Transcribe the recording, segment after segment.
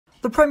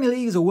The Premier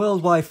League is a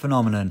worldwide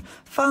phenomenon.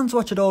 Fans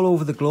watch it all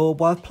over the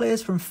globe while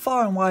players from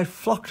far and wide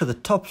flock to the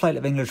top flight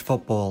of English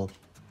football.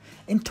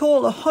 In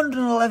total,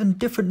 111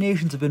 different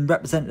nations have been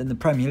represented in the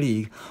Premier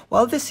League,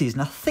 while this season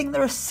I think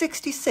there are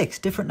 66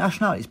 different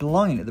nationalities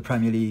belonging to the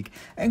Premier League,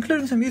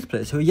 including some youth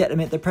players who are yet to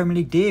make their Premier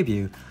League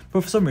debut,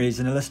 but for some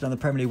reason are listed on the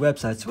Premier League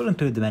website, so we'll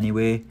include them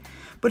anyway.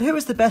 But who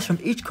is the best from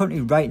each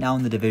country right now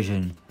in the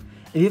division?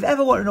 If you've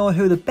ever wanted to know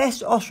who the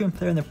best Austrian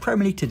player in the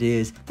Premier League today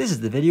is, this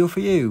is the video for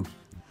you.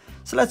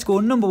 So let's go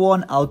number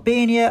 1,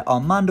 Albania,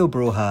 Armando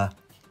Broja.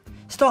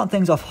 Starting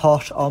things off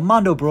hot,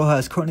 Armando Broja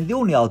is currently the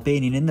only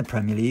Albanian in the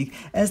Premier League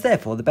and is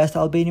therefore the best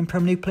Albanian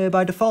Premier League player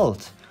by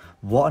default.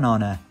 What an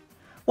honour.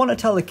 Want to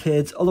tell the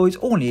kids, although he's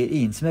only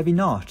 18 so maybe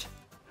not.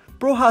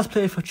 Broja has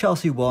played for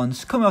Chelsea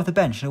once, coming off the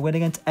bench in a win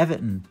against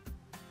Everton.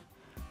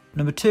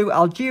 Number 2,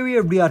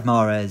 Algeria, Riyad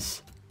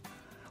Mahrez.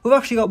 We've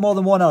actually got more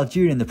than one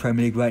Algerian in the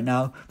Premier League right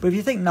now, but if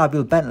you think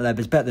Nabil Bentaleb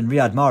is better than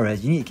Riyad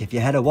Mahrez, you need to give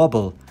your head a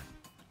wobble.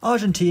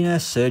 Argentina,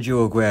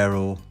 Sergio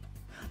Aguero.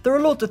 There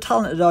are loads of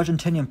talented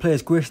Argentinian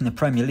players gracing the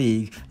Premier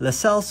League, Lo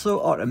Celso,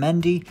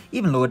 Otamendi,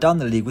 even lower down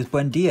the league with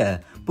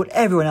Buendia, but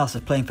everyone else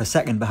is playing for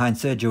second behind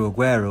Sergio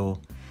Aguero.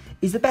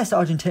 He's the best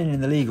Argentinian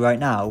in the league right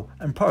now,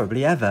 and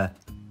probably ever.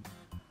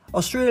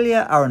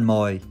 Australia, Aaron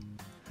Moy.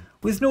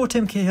 With no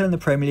Tim Cahill in the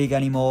Premier League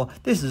anymore,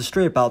 this is a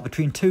straight battle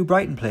between two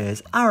Brighton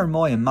players, Aaron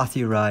Moy and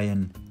Matthew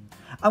Ryan.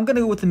 I'm going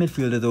to go with the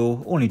midfielder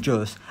though, only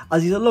just,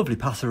 as he's a lovely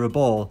passer of a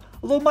ball,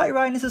 although Matty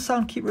Ryan is a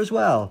sound keeper as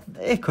well.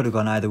 It could have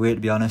gone either way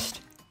to be honest.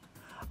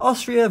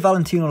 Austria,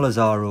 Valentino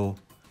Lazaro.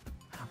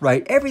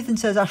 Right, everything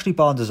says Ashley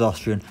Barnes is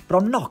Austrian, but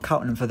I'm not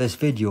counting him for this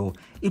video.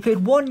 He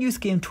played one youth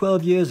game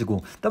 12 years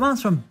ago, the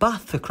man's from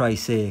Bath for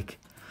Christ's sake.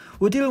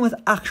 We're dealing with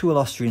actual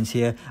Austrians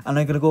here, and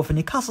I'm going to go for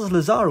Newcastle's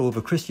Lazaro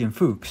over Christian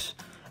Fuchs.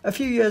 A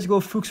few years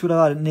ago Fuchs would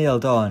have had it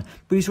nailed on,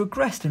 but he's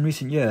regressed in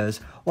recent years,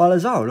 while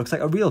Lazaro looks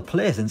like a real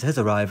player since his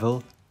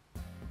arrival.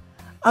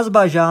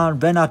 Azerbaijan,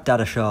 Renat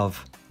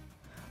Dadashov.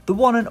 The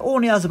one and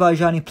only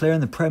Azerbaijani player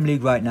in the Premier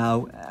League right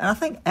now, and I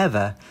think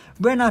ever,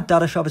 Renat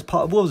Dadashov is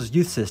part of Wolves'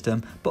 youth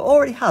system, but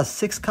already has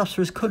 6 caps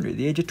for his country at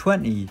the age of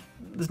 20.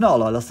 There's not a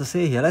lot else to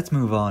say here, let's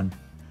move on.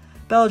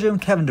 Belgium,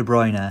 Kevin De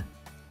Bruyne.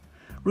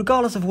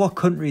 Regardless of what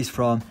country he's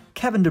from,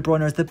 Kevin De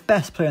Bruyne is the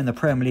best player in the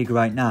Premier League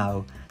right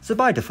now, so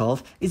by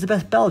default, he's the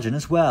best Belgian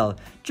as well,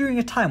 during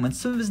a time when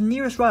some of his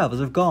nearest rivals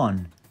have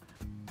gone.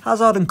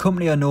 Hazard and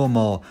company are no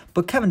more,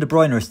 but Kevin De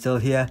Bruyne is still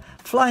here,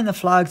 flying the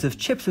flags of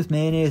chips with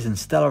mayonnaise and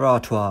Stella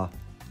Artois.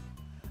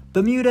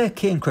 Bermuda,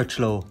 Kane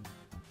Critchlow.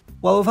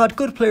 While we've had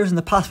good players in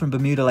the past from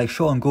Bermuda like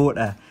Sean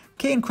Gota,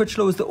 Kane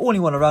Critchlow is the only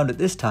one around at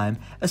this time,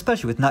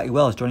 especially with Natty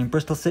Wells joining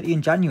Bristol City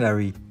in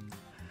January.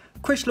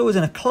 Critchlow is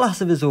in a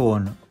class of his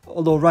own,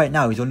 although right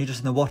now he's only just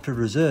in the Watford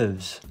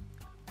reserves.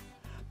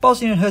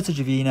 Bosnia and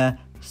Herzegovina,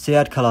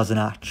 Sead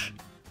Kolasinac.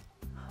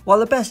 While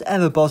the best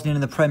ever Bosnian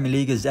in the Premier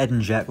League is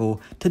Edin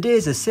Dzeko,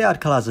 today's is Sead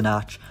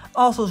Kolasinac,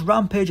 Arsenal's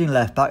rampaging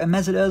left-back and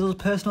Mesut Ozil's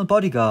personal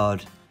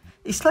bodyguard.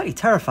 He's slightly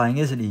terrifying,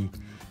 isn't he?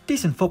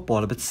 Decent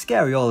footballer, but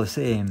scary all the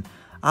same.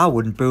 I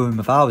wouldn't boo him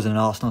if I was an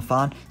Arsenal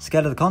fan,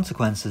 scared of the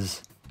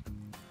consequences.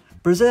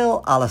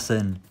 Brazil,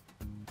 Alisson.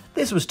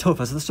 This was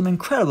tough as there's some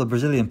incredible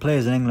Brazilian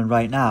players in England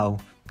right now.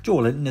 Joe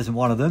Linton isn't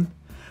one of them.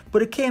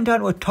 But it came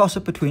down to a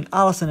toss-up between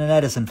Alisson and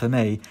Edison for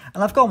me,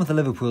 and I've gone with the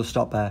Liverpool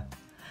stopper.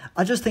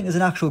 I just think as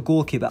an actual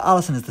goalkeeper,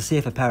 Alisson is the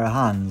safer pair of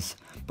hands.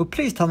 But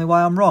please tell me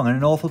why I'm wrong and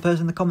an awful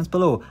person in the comments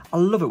below. I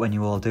love it when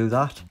you all do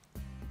that.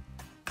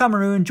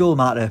 Cameroon, Joel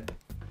Matip.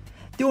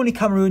 The only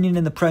Cameroonian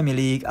in the Premier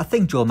League, I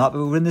think Joel Matip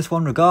will win this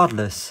one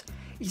regardless.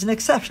 He's an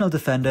exceptional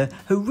defender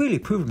who really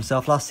proved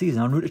himself last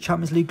season en route to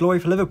Champions League glory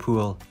for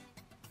Liverpool.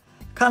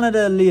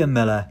 Canada, Liam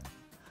Miller.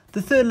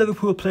 The third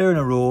Liverpool player in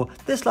a row,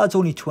 this lad's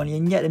only 20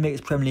 and yet to make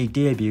his Premier League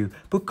debut,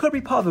 but could be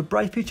part of a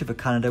bright future for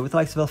Canada with the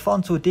likes of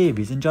Alphonso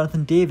Davies and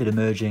Jonathan David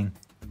emerging.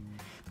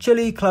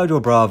 Chile, Claudio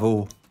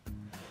Bravo.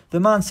 The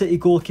Man City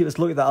goalkeeper's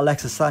lucky that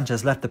Alexis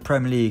Sanchez left the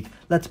Premier League,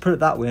 let's put it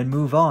that way and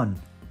move on.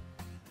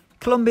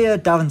 Colombia,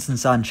 Davinson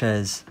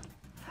Sanchez.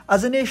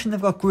 As a nation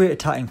they've got great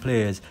attacking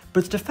players, but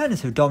it's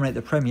defenders who dominate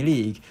the Premier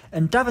League,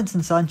 and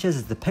Davinson Sanchez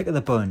is the pick of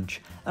the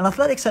bunch, an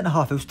athletic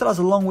centre-half who still has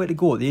a long way to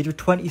go at the age of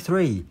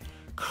 23.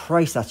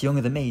 Christ, that's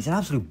younger than me, he's an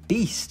absolute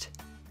beast.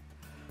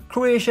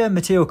 Croatia,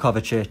 Mateo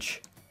Kovacic.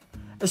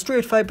 A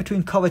straight fight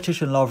between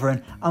Kovacic and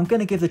Lovren, I'm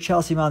going to give the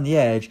Chelsea man the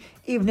edge,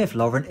 even if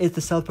Lovren is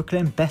the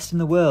self-proclaimed best in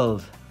the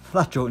world.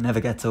 That joke never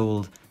gets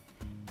old.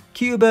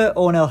 Cuba,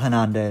 Onel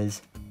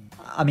Hernandez.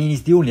 I mean,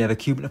 he's the only ever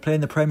Cuban to play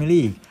in the Premier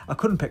League. I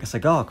couldn't pick a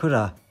cigar, could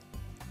I?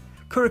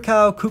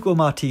 Curacao, Cuco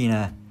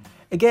Martina.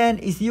 Again,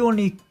 he's the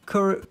only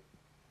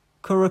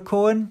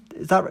Curaçaoan,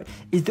 is that right?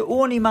 He's the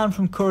only man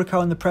from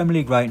Curacao in the Premier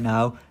League right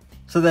now,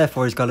 so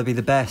therefore he's got to be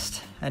the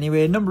best.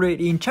 Anyway, number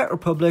 18, Czech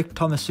Republic,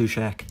 Tomas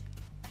Souček.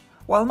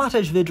 While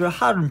Matej Vydra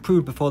had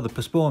improved before the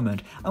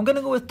postponement, I'm going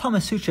to go with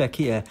Tomas Souček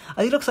here,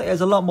 as he looks like he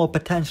has a lot more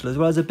potential as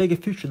well as a bigger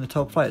future in the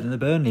top flight than the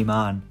Burnley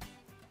man.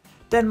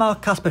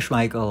 Denmark, Kasper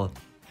Schmeichel.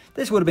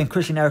 This would have been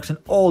Christian Eriksen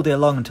all day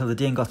long until the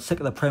Dane got sick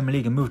of the Premier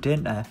League and moved to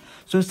Inter,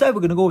 so instead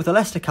we're going to go with the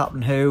Leicester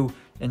captain who,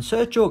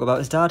 insert joke about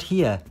his dad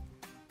here.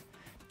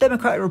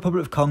 Democratic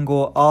Republic of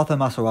Congo, Arthur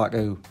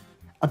Masaraku.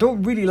 I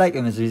don't really like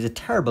him as he's a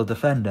terrible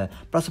defender,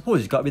 but I suppose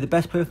he's got to be the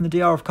best player from the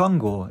DR of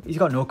Congo. He's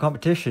got no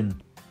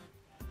competition.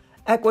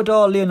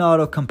 Ecuador,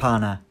 Leonardo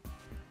Campana.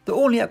 The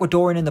only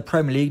Ecuadorian in the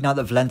Premier League now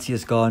that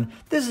Valencia's gone.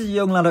 This is a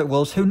young lad at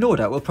Wolves who no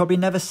doubt we'll probably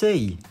never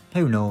see.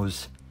 Who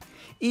knows?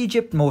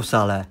 Egypt, Mo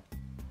Salah.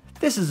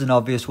 This is an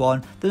obvious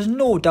one. There's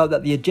no doubt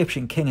that the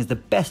Egyptian king is the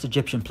best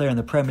Egyptian player in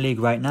the Premier League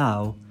right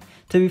now.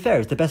 To be fair,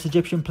 he's the best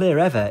Egyptian player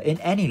ever in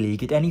any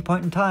league at any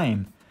point in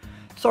time.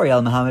 Sorry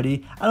Al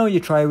Mohammadi, I know you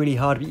try really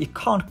hard but you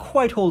can't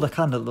quite hold a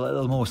candle to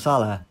little Mo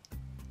Salah.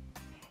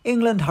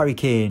 England, Harry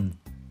Kane.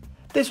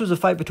 This was a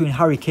fight between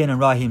Harry Kane and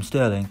Raheem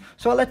Sterling,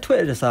 so I'll let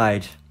Twitter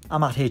decide.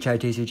 I'm at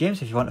HITC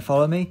James if you want to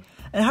follow me.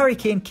 And Harry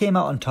Kane came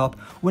out on top,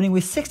 winning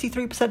with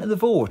 63% of the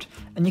vote,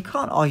 and you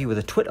can't argue with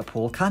a Twitter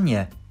poll, can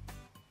you?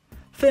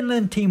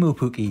 Finland, Teemu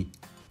Pukki.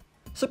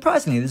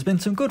 Surprisingly, there's been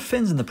some good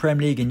Finns in the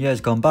Premier League in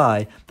years gone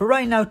by, but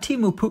right now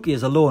Teemu Pukki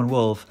is a lone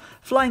wolf,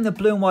 flying the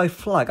blue and white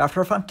flag after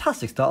a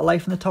fantastic start of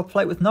life in the top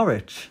flight with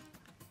Norwich.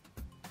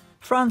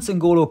 France,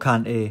 N'Golo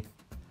Kante.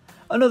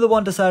 Another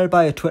one decided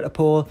by a Twitter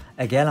poll,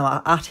 again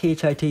I'm at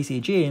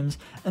HITC James,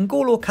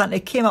 N'Golo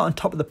Kante came out on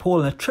top of the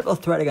poll in a triple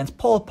threat against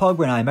Paul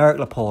Pogba and Aymeric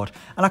Laporte,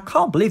 and I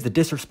can't believe the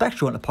disrespect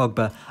shown to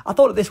Pogba. I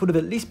thought that this would have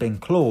at least been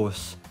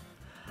close.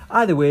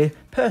 Either way,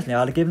 personally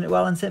I'd have given it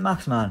well in St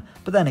Maximin,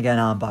 but then again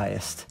I'm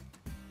biased.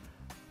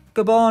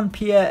 Gabon,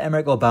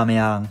 Pierre-Emerick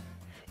Aubameyang.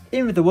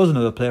 Even if there was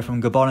another player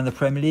from Gabon in the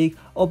Premier League,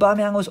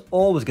 Aubameyang was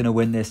always going to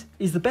win this.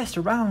 He's the best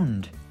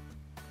around.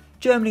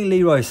 Germany,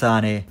 Leroy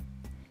Sané.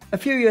 A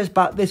few years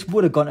back this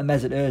would have gone to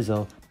Mesut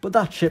Ozil, but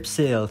that ship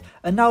sailed,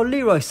 and now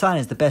Leroy Sané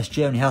is the best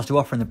Germany has to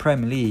offer in the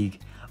Premier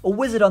League. A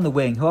wizard on the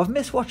wing who I've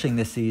missed watching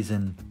this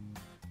season.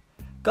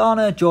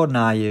 Ghana, Jordan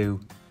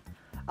Ayew.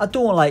 I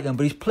don't like him,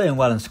 but he's playing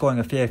well and scoring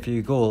a fair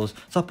few goals,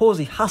 so I suppose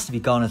he has to be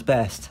Ghana's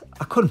best.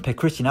 I couldn't pick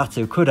Christian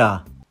Atsu, could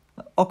I?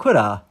 Or could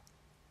I?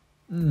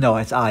 No,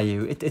 it's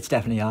Ayew. It's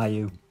definitely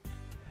Ayew.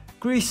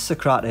 Greece,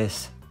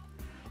 Socrates.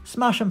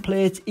 Smashing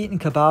plates, eating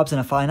kebabs and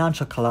a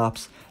financial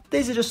collapse.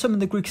 These are just some of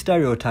the Greek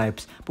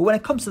stereotypes, but when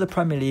it comes to the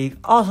Premier League,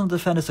 Arsenal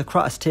defender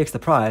Socrates takes the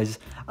prize,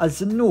 as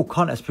there's no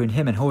contest between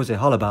him and Jose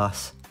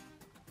Holebas.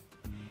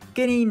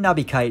 Guinea,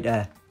 Naby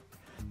Keita.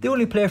 The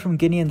only player from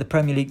Guinea in the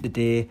Premier League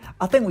today.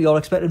 I think we all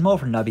expected more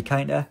from Naby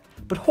Keita,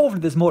 but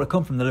hopefully there's more to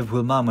come from the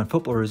Liverpool man when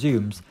football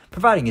resumes,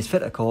 providing he's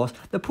fit of course.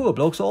 The poor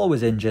bloke's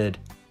always injured.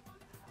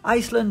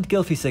 Iceland,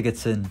 Gylfi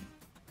Sigurdsson.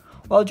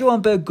 While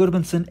Johan Berg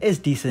Gudmundsson is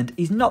decent,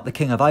 he's not the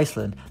king of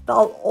Iceland.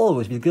 That'll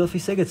always be Gylfi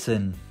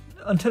Sigurdsson.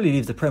 Until he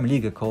leaves the Premier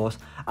League of course.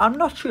 I'm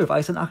not sure if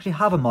Iceland actually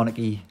have a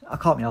monarchy. I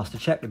can't be asked to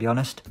check to be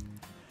honest.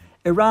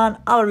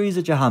 Iran,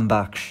 Alireza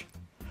Jahanbakhsh.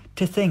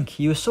 To think,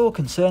 you were so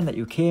concerned that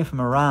you came from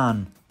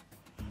Iran.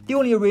 The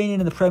only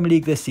Iranian in the Premier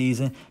League this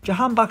season,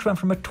 Jahanbakhsh went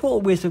from a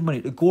total waste of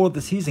money to goal of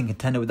the season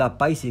contender with that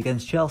bicey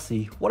against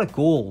Chelsea. What a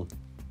goal.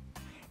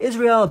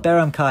 Israel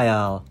Beram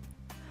Kayal.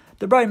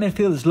 The Brighton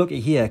midfielder's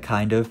lucky here,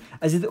 kind of,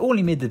 as he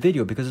only made the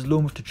video because his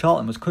loan move to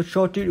Charlton was cut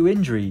short due to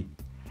injury.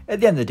 At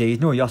the end of the day, he's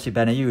no Yossi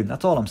Benayoun,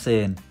 that's all I'm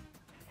saying.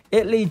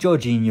 Italy,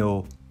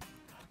 Jorginho.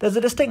 There's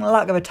a distinct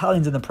lack of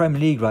Italians in the Premier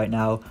League right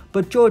now,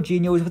 but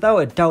Jorginho is without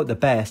a doubt the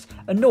best,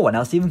 and no one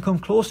else even come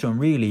close to him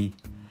really.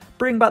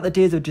 Bring back the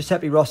days of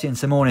Giuseppe Rossi and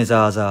Simone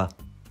Zaza.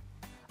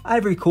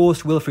 Ivory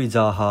Coast, Wilfried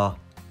Zaha.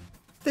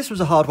 This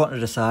was a hard one to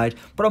decide,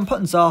 but I'm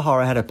putting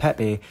Zaha ahead of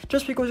Pepe,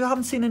 just because I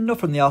haven't seen enough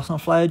from the Arsenal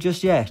flyer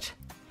just yet.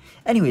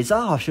 Anyway,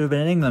 Zaha should have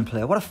been an England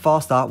player, what a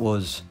farce that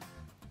was.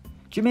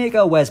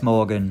 Jamaica, Wes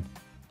Morgan.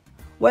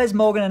 Wes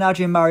Morgan and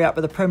Adrian Mariappa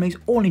are the Premier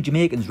League's only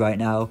Jamaicans right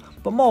now,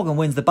 but Morgan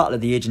wins the battle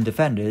of the aging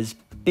defenders,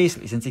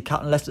 basically since he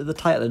captained Leicester to the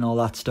title and all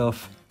that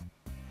stuff.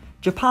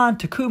 Japan,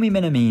 Takumi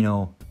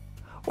Minamino.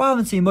 Well, I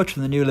haven't seen much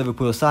from the new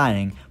Liverpool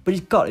signing, but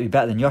he's got to be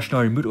better than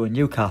Yoshinori Muto at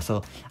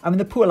Newcastle. I mean,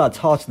 the poor lad's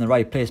heart's in the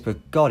right place,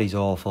 but God, he's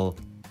awful.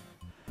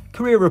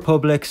 Korea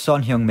Republic,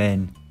 Son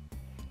Heung-min.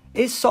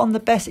 Is Son the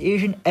best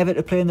Asian ever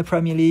to play in the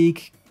Premier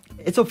League?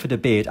 It's up for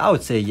debate, I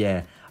would say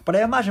yeah, but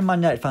I imagine Man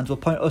United fans will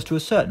point us to a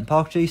certain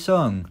Park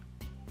Ji-sung.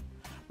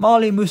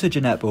 Mali Musa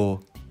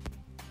Djenepo.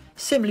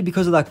 Simply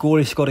because of that goal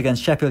he scored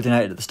against Sheffield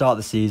United at the start of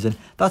the season,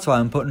 that's why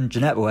I'm putting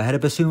Djenepo ahead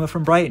of Basuma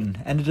from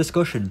Brighton, end of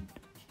discussion.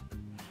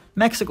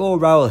 Mexico,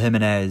 Raul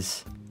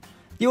Jimenez.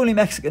 The only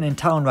Mexican in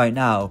town right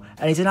now,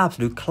 and he's an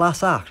absolute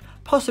class act,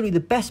 possibly the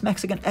best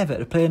Mexican ever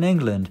to play in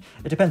England.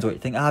 It depends what you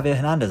think of Javier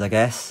Hernandez, I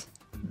guess.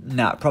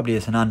 Nah, it probably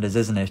is Hernandez,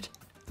 isn't it?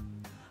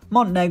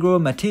 Montenegro,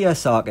 Matija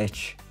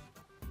Sarkic.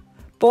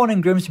 Born in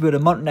Grimsby but a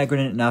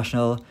Montenegrin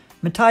international,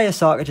 Matija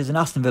Sarkic is an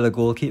Aston Villa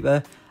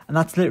goalkeeper, and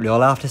that's literally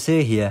all I have to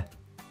say here.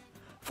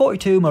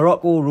 42,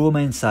 Morocco,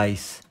 Romain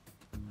Saiss.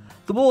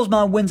 The Wolves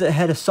man wins it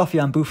ahead of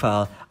Sofiane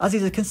Boufal, as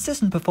he's a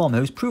consistent performer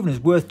who's proven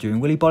his worth during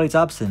Willy Bolly's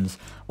absence,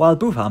 while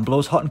Boufal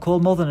blows hot and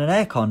cold more than an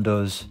aircon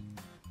does.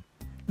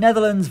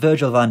 Netherlands,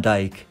 Virgil van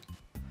Dijk.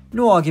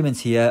 No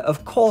arguments here,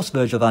 of course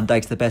Virgil van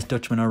Dijk's the best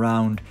Dutchman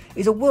around.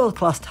 He's a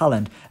world-class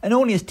talent, and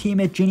only his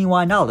teammate Gini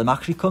Wijnaldum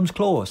actually comes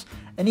close,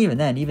 and even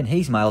then, even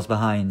he's miles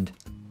behind.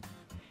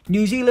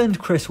 New Zealand,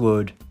 Chris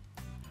Wood.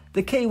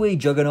 The Kiwi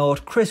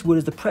juggernaut Chris Wood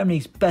is the Premier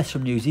League's best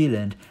from New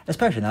Zealand,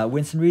 especially now that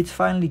Winston Reid's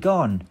finally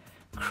gone.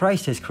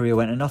 Christ, his career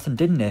went to nothing,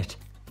 didn't it?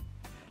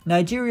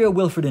 Nigeria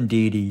Wilfred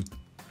Ndidi.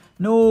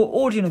 No,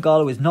 Odion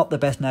Ighalo is not the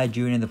best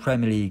Nigerian in the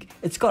Premier League.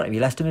 It's got to be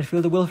Leicester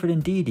midfielder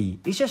Wilfred Ndidi.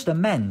 He's just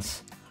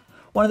immense.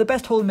 One of the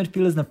best holding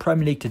midfielders in the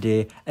Premier League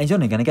today, and he's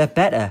only going to get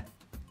better.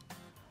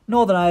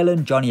 Northern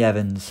Ireland Johnny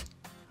Evans.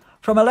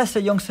 From a Leicester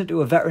youngster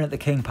to a veteran at the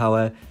King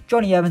Power,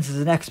 Johnny Evans is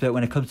an expert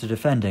when it comes to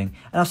defending,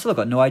 and I've still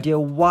got no idea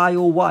why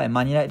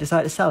Man United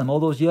decided to sell him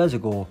all those years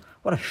ago.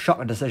 What a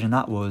shocking decision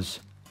that was.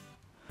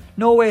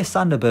 Norway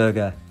Sander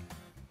Berge.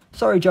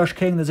 Sorry Josh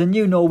King, there's a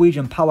new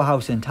Norwegian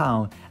powerhouse in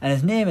town, and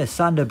his name is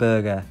Sander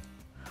Berge.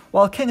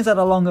 While King has had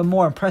a longer,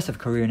 more impressive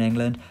career in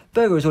England,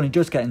 Berge is only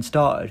just getting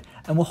started,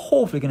 and we're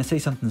hopefully going to see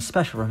something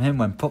special from him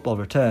when football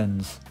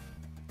returns.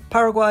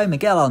 Paraguay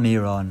Miguel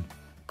Almiron.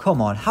 Come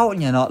on, how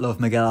can you not love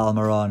Miguel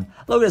Almiron?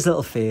 Look at his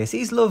little face,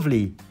 he's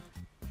lovely.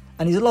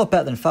 And he's a lot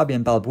better than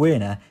Fabian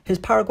Balbuena, his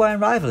Paraguayan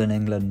rival in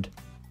England.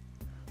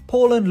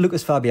 Poland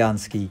Lukas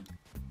Fabianski.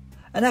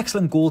 An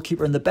excellent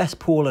goalkeeper and the best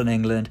Pole in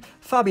England,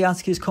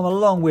 Fabianski has come a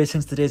long way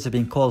since the days of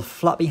being called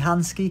Flappy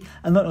Hansky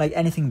and looked like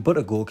anything but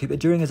a goalkeeper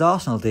during his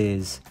Arsenal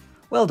days.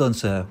 Well done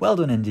sir, well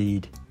done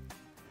indeed.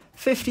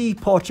 50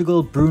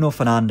 Portugal Bruno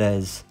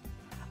Fernandes.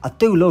 I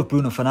do love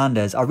Bruno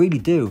Fernandes, I really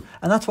do,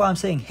 and that's why I'm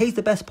saying he's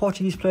the best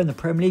Portuguese player in the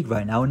Premier League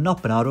right now and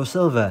not Bernardo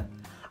Silva.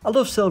 I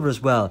love Silva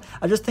as well,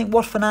 I just think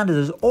what Fernandes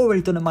has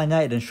already done at Man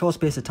United in a short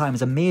space of time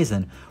is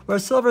amazing,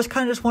 whereas Silva is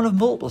kind of just one of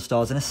multiple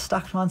stars in a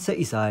stacked Man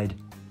City side.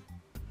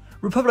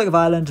 Republic of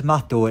Ireland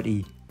Matt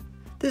Doherty.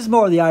 This is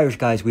more of the Irish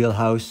guy's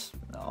wheelhouse,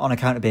 on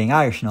account of being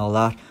Irish and all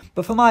that,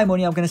 but for my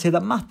money I'm going to say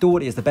that Matt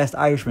Doherty is the best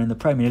Irishman in the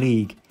Premier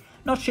League.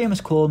 Not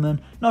Seamus Coleman,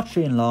 not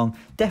Shane Long,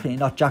 definitely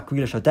not Jack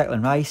Grealish or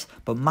Declan Rice,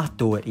 but Matt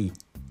Doherty.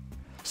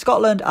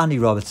 Scotland Andy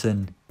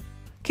Robertson.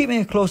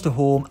 Keeping it close to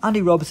home,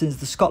 Andy Robertson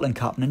is the Scotland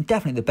captain and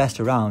definitely the best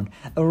around,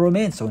 and will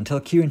remain so until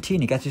Kieran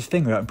Tierney gets his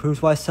finger out and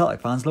proves why Celtic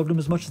fans loved him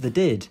as much as they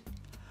did.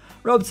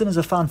 Robertson is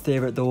a fan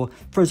favourite though,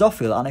 for his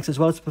off-field antics as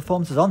well as his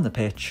performances on the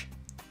pitch.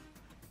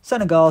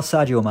 Senegal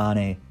Sadio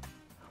Mane.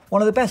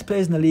 One of the best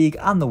players in the league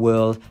and the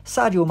world,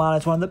 Sadio Mane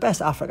is one of the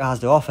best Africa has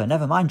to offer,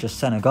 never mind just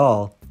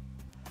Senegal.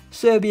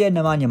 Serbia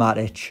Nemanja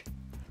Matic.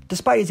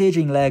 Despite his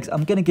ageing legs,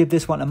 I'm going to give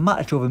this one to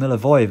Matic over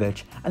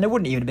Milivojevic, and it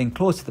wouldn't even have been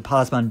close if the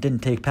Palace man didn't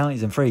take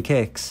penalties and free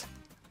kicks.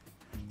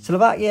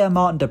 Slovakia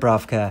Martin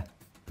Dubravka.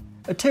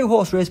 A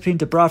two-horse race between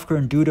Dubravka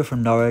and Duda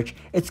from Norwich,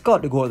 it's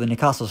got to go to the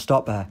Newcastle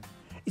stopper.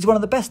 He's one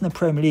of the best in the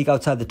Premier League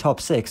outside the top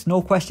 6,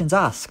 no questions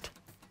asked.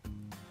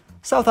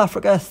 South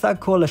Africa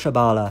Thagko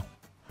Leshabala.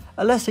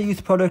 A Leicester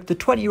youth product, the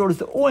 20-year-old is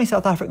the only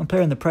South African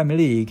player in the Premier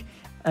League,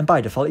 and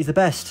by default he's the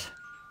best.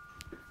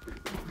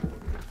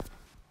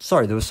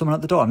 Sorry, there was someone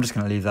at the door, I'm just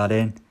going to leave that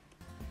in.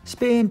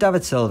 Spain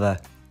David Silva.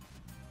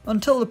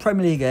 Until the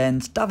Premier League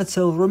ends, David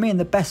Silva will remain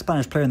the best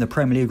Spanish player in the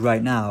Premier League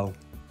right now.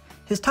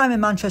 His time in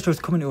Manchester is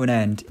coming to an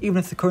end, even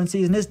if the current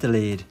season is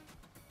delayed.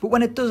 But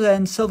when it does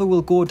end, Silva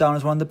will go down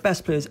as one of the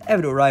best players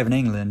ever to arrive in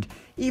England.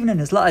 Even in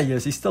his latter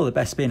years, he's still the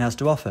best Spain has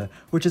to offer,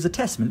 which is a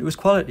testament to his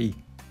quality.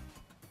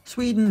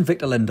 Sweden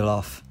Victor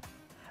Lindelof.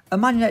 A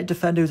Man United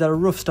defender who's had a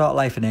rough start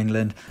life in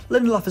England,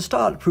 Lindelof has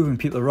started proving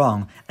people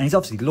wrong, and he's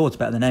obviously loads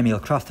better than Emil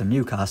Kraft from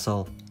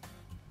Newcastle.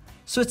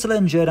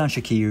 Switzerland Xherdan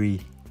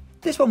Shaqiri.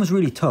 This one was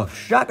really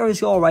tough. Xhaka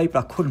is alright,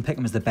 but I couldn't pick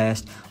him as the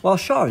best, while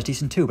Shaw is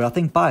decent too, but I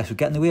think bias would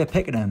get in the way of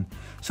picking him.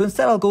 So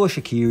instead I'll go with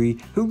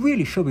Shaqiri, who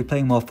really should be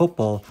playing more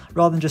football,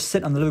 rather than just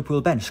sitting on the Liverpool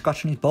bench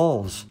scratching his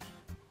balls.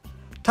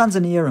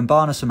 Tanzania and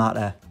Mbwana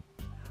Samatta.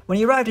 When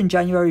he arrived in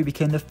January, he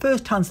became the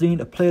first Tanzanian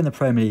to play in the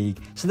Premier League,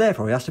 so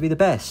therefore he has to be the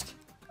best.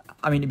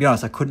 I mean, to be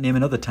honest, I couldn't name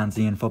another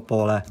Tanzanian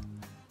footballer.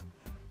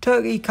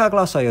 Turkey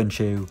Kaglar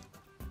Soyuncu.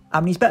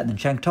 I mean, he's better than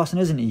Cenk Tosun,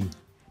 isn't he?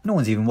 No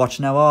one's even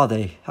watching now, are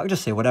they? I can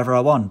just say whatever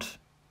I want.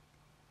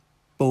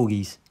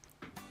 Bogies.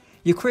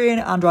 Ukraine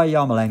Andrei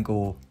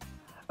Yarmolenko.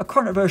 A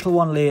controversial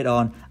one later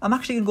on, I'm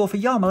actually going to go for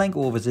Yarmolenko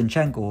over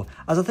Zinchenko,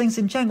 as I think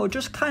Zinchenko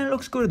just kind of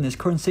looks good in this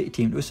current City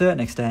team to a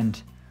certain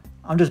extent.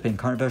 I'm just being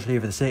controversial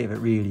here for the sake of it,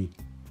 really.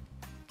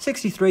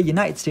 63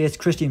 United States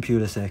Christian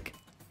Pulisic.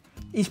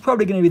 He's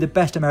probably going to be the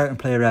best American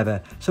player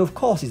ever, so of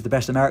course he's the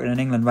best American in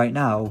England right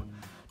now.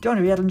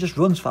 Johnny Riedlin just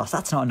runs fast,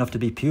 that's not enough to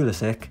beat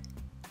Pulisic.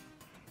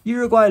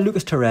 Uruguay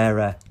Lucas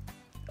Torreira.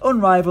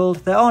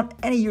 Unrivaled, there aren't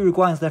any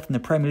Uruguayans left in the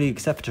Premier League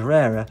except for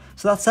Torreira,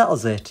 so that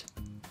settles it.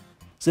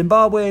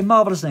 Zimbabwe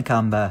Marvellous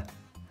Nakamba.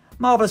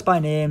 Marvellous by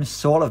name,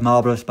 sort of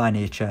marvellous by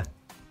nature.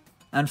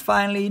 And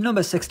finally,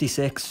 number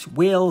 66,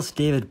 Wales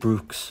David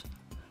Brooks.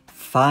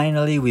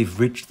 Finally, we've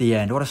reached the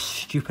end. What a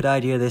stupid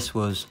idea this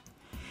was.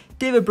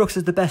 David Brooks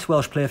is the best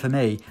Welsh player for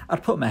me.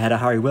 I'd put him ahead of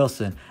Harry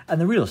Wilson,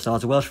 and the real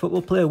star's a Welsh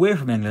football player away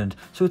from England,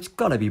 so it's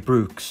gotta be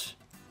Brooks.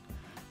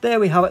 There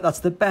we have it, that's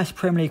the best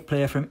Premier League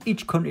player from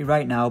each country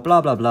right now,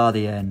 blah blah blah,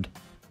 the end.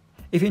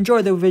 If you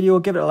enjoyed the video,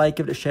 give it a like,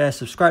 give it a share,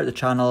 subscribe to the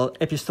channel.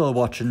 If you're still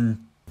watching,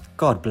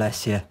 God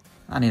bless you.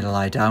 I need to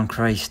lie down,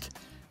 Christ.